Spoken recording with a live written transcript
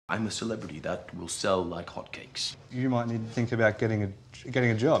I'm a celebrity that will sell like hotcakes. You might need to think about getting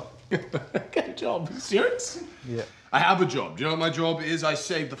a job. Get a job? Serious? Yeah. I have a job. Do you know what my job is? I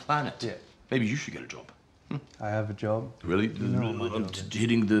save the planet. Yeah. Maybe you should get a job. I have a job. Really? You know what my job is.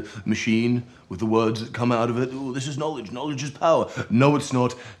 Hitting the machine with the words that come out of it. Oh, this is knowledge. Knowledge is power. No, it's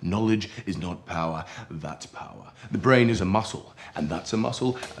not. Knowledge is not power. That's power. The brain is a muscle, and that's a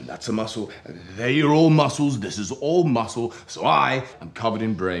muscle, and that's a muscle. And they are all muscles. This is all muscle. So I am covered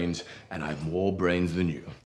in brains, and I have more brains than you.